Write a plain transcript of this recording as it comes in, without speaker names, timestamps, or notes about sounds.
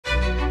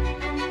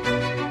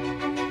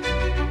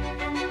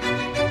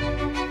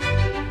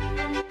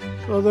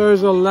So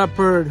there's a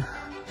leopard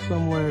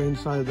somewhere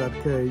inside that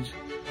cage.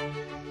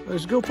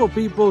 It's good for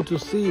people to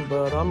see,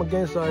 but I'm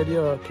against the idea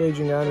of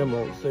caging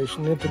animals. They should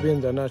need to be in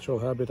their natural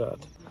habitat.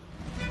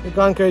 You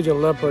can't cage a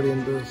leopard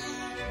in this,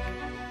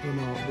 you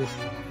know,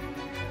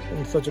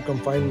 in such a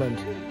confinement.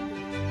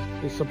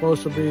 It's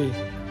supposed to be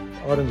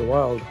out in the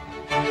wild.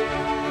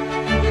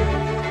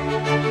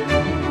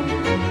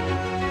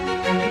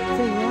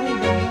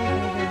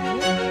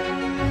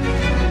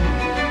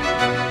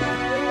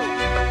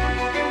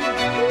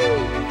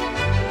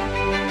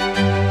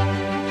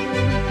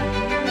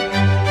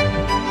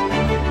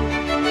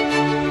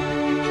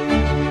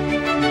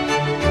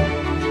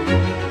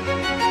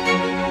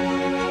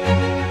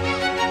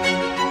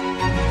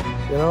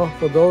 You know,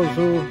 for those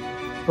who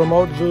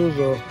promote zoos,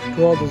 or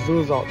to all the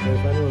zoos out there,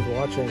 if anyone's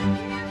watching,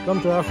 come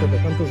to Africa,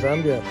 come to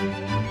Zambia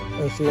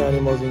and see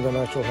animals in their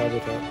natural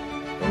habitat.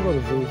 Don't go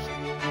to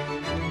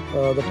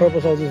zoos. The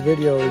purpose of this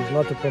video is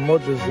not to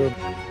promote the zoo,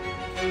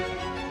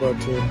 but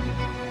to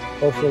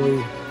hopefully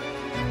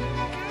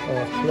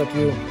let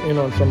you in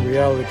on some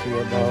reality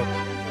about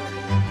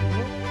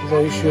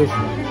the issues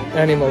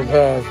animals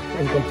have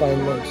in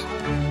confinement.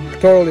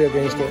 Totally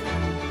against it.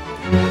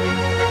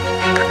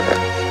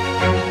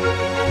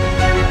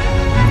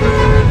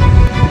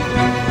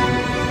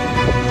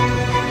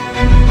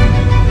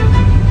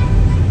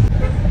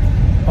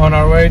 On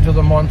our way to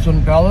the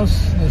Monsoon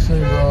Palace. This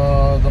is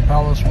the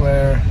palace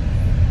where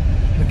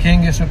the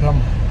king used to come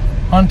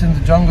hunt in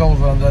the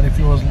jungles, and that if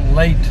he was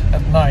late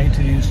at night,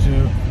 he used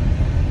to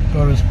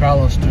go to his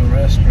palace to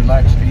rest,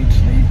 relax, eat,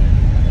 sleep.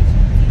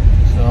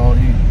 So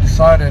he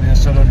decided,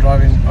 instead of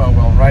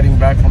riding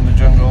back from the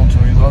jungle to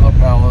his other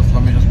palace,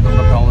 let me just build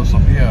a palace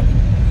up here.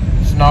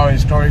 It's now a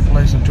historic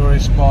place, a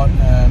tourist spot,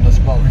 and a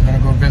spot we're going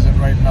to go visit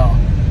right now.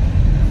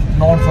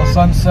 Known for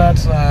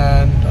sunsets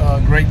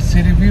and great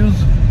city views.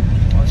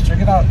 Let's check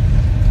it out.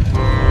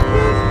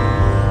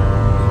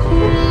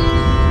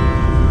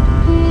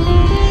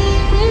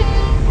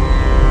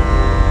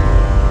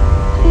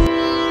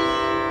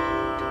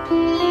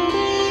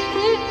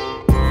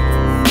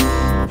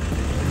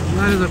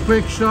 That is a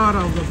quick shot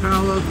of the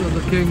palace that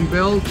the king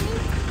built.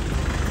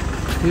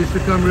 He used to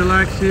come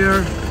relax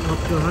here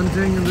after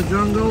hunting in the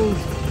jungle,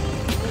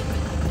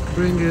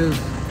 bring his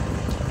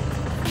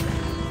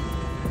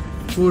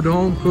food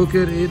home, cook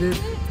it, eat it.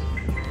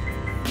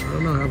 I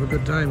don't know, have a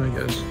good time, I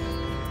guess.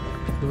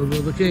 Those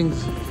are the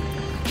kings.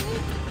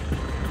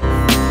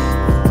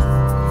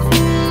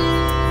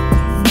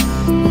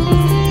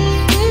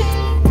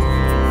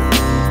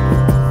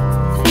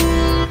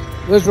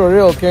 These were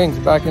real kings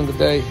back in the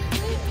day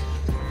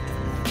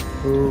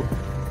who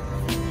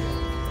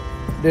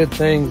did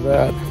things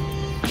that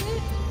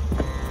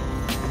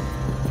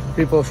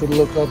people should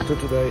look up to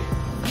today.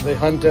 They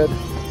hunted,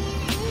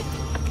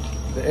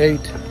 they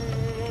ate,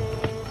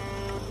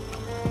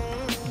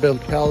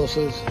 built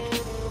palaces,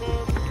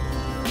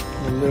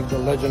 and lived a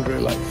legendary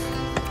life.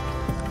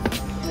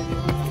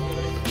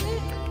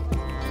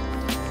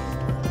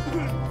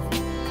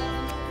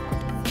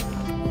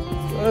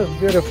 This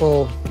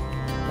beautiful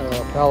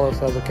palace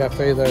has a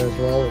cafe there as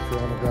well if you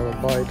want to grab a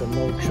bite, a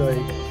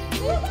milkshake,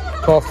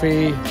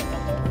 coffee,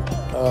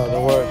 the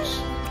works.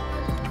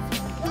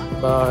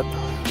 But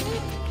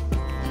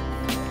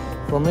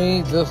for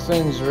me, these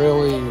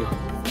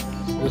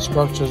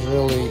structures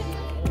really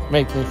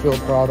make me feel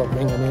proud of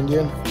being an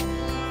Indian,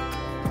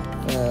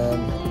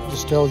 and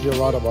just tells you a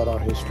lot about our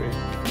history.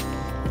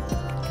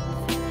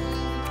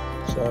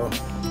 So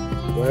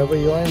wherever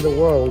you are in the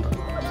world,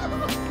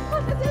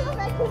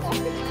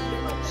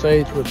 say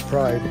it with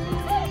pride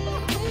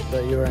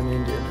that you're an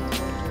Indian.